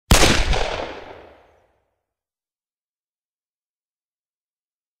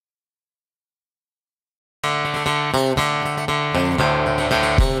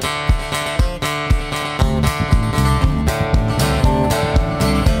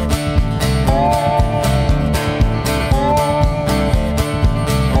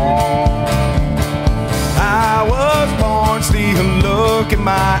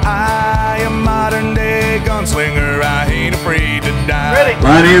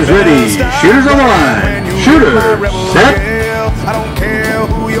is ready. Shooters on the line. Shooter. Set. I don't care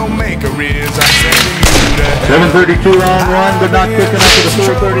who your maker is. I'm sending you to 7:32 on one, but not quick enough for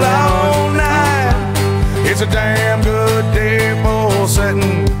the 4:39. It's a damn good day for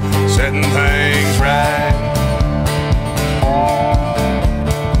setting things right.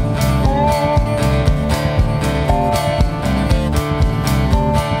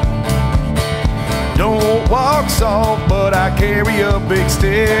 Don't walk soft, but I carry a big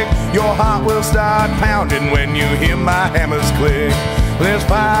stick. Your heart will start pounding when you hear my hammers click. There's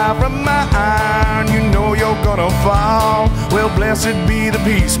fire from my iron, you know you're gonna fall. Well, blessed be the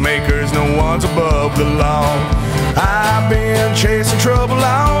peacemakers, no one's above the law. I've been chasing trouble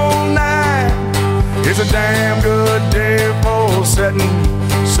all night. It's a damn good day for setting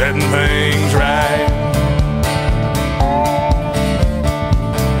things right.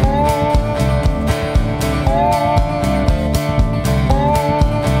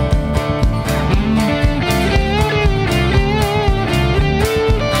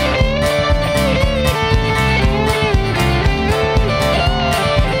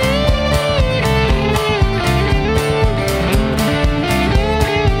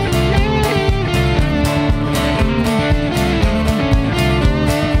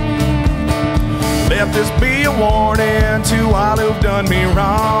 Let this be a warning to all who've done me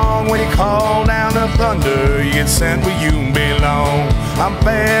wrong. When you call down the thunder, you get sent where you belong. I'm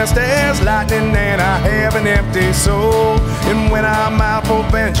fast as lightning and I have an empty soul. And when I'm out for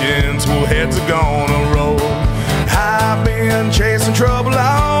vengeance, well, heads are gonna roll. I've been chasing trouble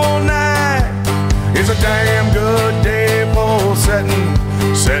all night. It's a damn good day for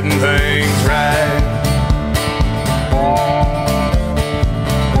setting things right.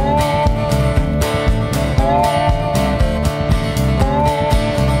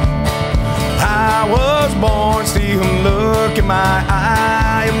 Born, Stephen, look in my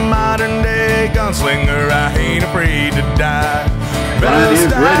eye. A modern day gunslinger, I ain't afraid to die. Line is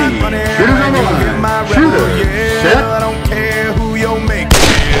ready. Shooters on the line. Shooter. Set. I don't care who your maker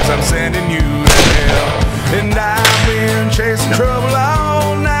is, I'm sending you to hell. And I've been chasing trouble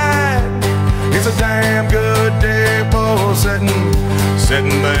all night. It's a damn good day for setting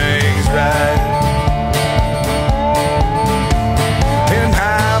things right. And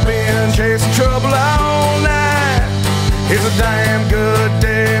I've been chasing trouble all night. It's a damn good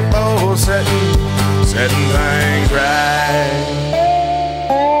day for setting things right.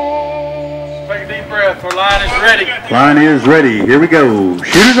 Take a deep breath. Our line is ready. Line is ready. Here we go.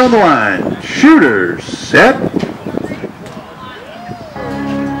 Shooters on the line. Shooters. Set.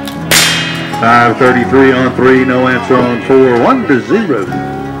 5:33 on 3. No answer on 4. 1-0. Here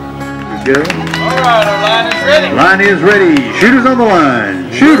we go. All right, our line is ready. Line is ready. Shooters on the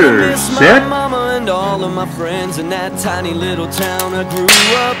line. Shooters. Set. And all of my friends in that tiny little town I grew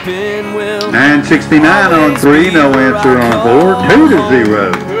up in will 9:69 on 3, no answer on 4,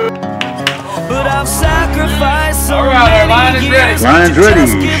 2-0. But I've sacrificed so all right, our line is ready. Line's ready.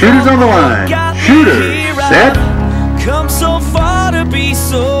 Shooters on the line. Shooters. Set. Come so far to be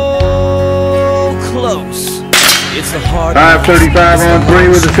so close. It's a hard 5:35 on 3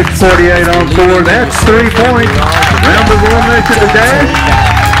 with a 6:48 on 4. That's 3 points. Round of 1 next to the dash.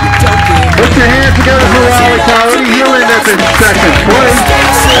 Put your hands together for Riley Cloudy. He'll end up in second place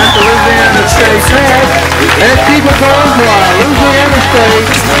at the Louisiana State Test. And keep it going for Louisiana State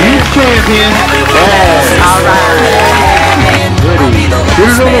youth champion. All right. Ready.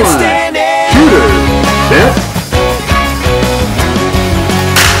 Shooters on the line. Shooters. Set.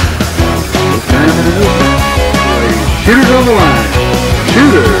 Shooters on the line.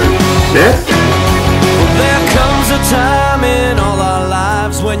 Shooters. Set. Well, there comes a time in all our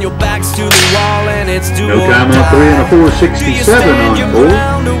lives when your back's to the wall and it's due. No time on 3 and a 4.67 on 4.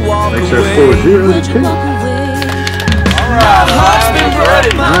 Makes our score 0-2.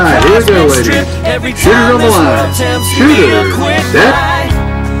 Alright, here we go, ladies. Shooters on the line. Shooters. Set.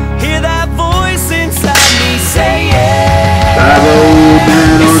 Hear that voice inside me say yeah.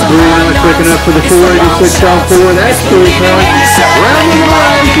 5:09 on 3, not quick enough for the 4.86 on 4. That's 3 points. Round of the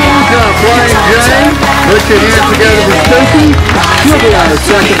line, playing James. Put your hands together for Stokey. She'll be our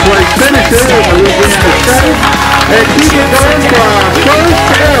second place finisher at Louisiana State. And keep it going for our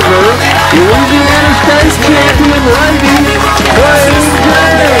first ever Louisiana State champion lady, playing James.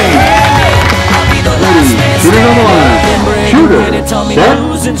 Shooting on the line. Shooter.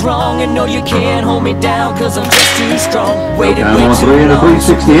 Losing's wrong and no, you can't hold me down cause I'm just too strong. Waited way too long.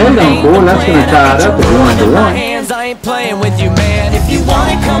 3:68 on 4. That's going to tie it up at 1-1. I ain't playing with you, man. If you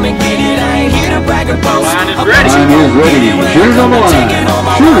want it, come and get it. I ain't here to brag or boast. Line is ready. Line is ready. Shooters on the line.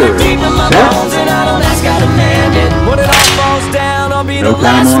 Shooter. Set. And I don't ask, I demand it. When it all falls down, I'll be be No the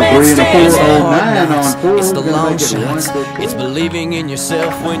time last on man 3 and a 4, standing. 09 on 4. It's the Gonna long make it shots. 150. It's believing in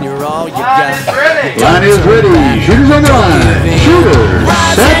yourself when you're all you Line is got. ready. Line is ready. Shooters on the line. Shooters.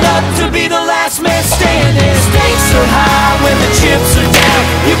 Rising Set. up to be the last man standing. Stakes are high when the chips are down.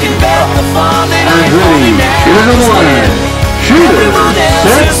 You can bet the fun that Line's ain't ready. only now. Shooters on the line. Shooters. Everyone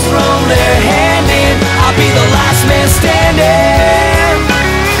else Set. has thrown their hand in. I'll be the last man standing.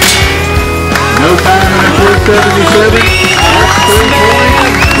 No time in the 477. That's 3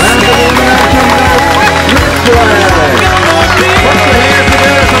 points. Round of elimination. Good flag. Put your hands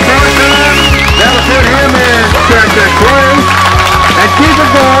together for Bronson. That'll put him in second place. And keep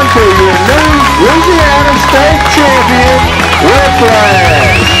it going to your new Louisiana State champion, Red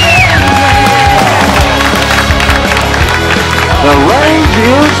Flag. The rage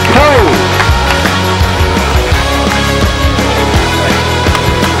is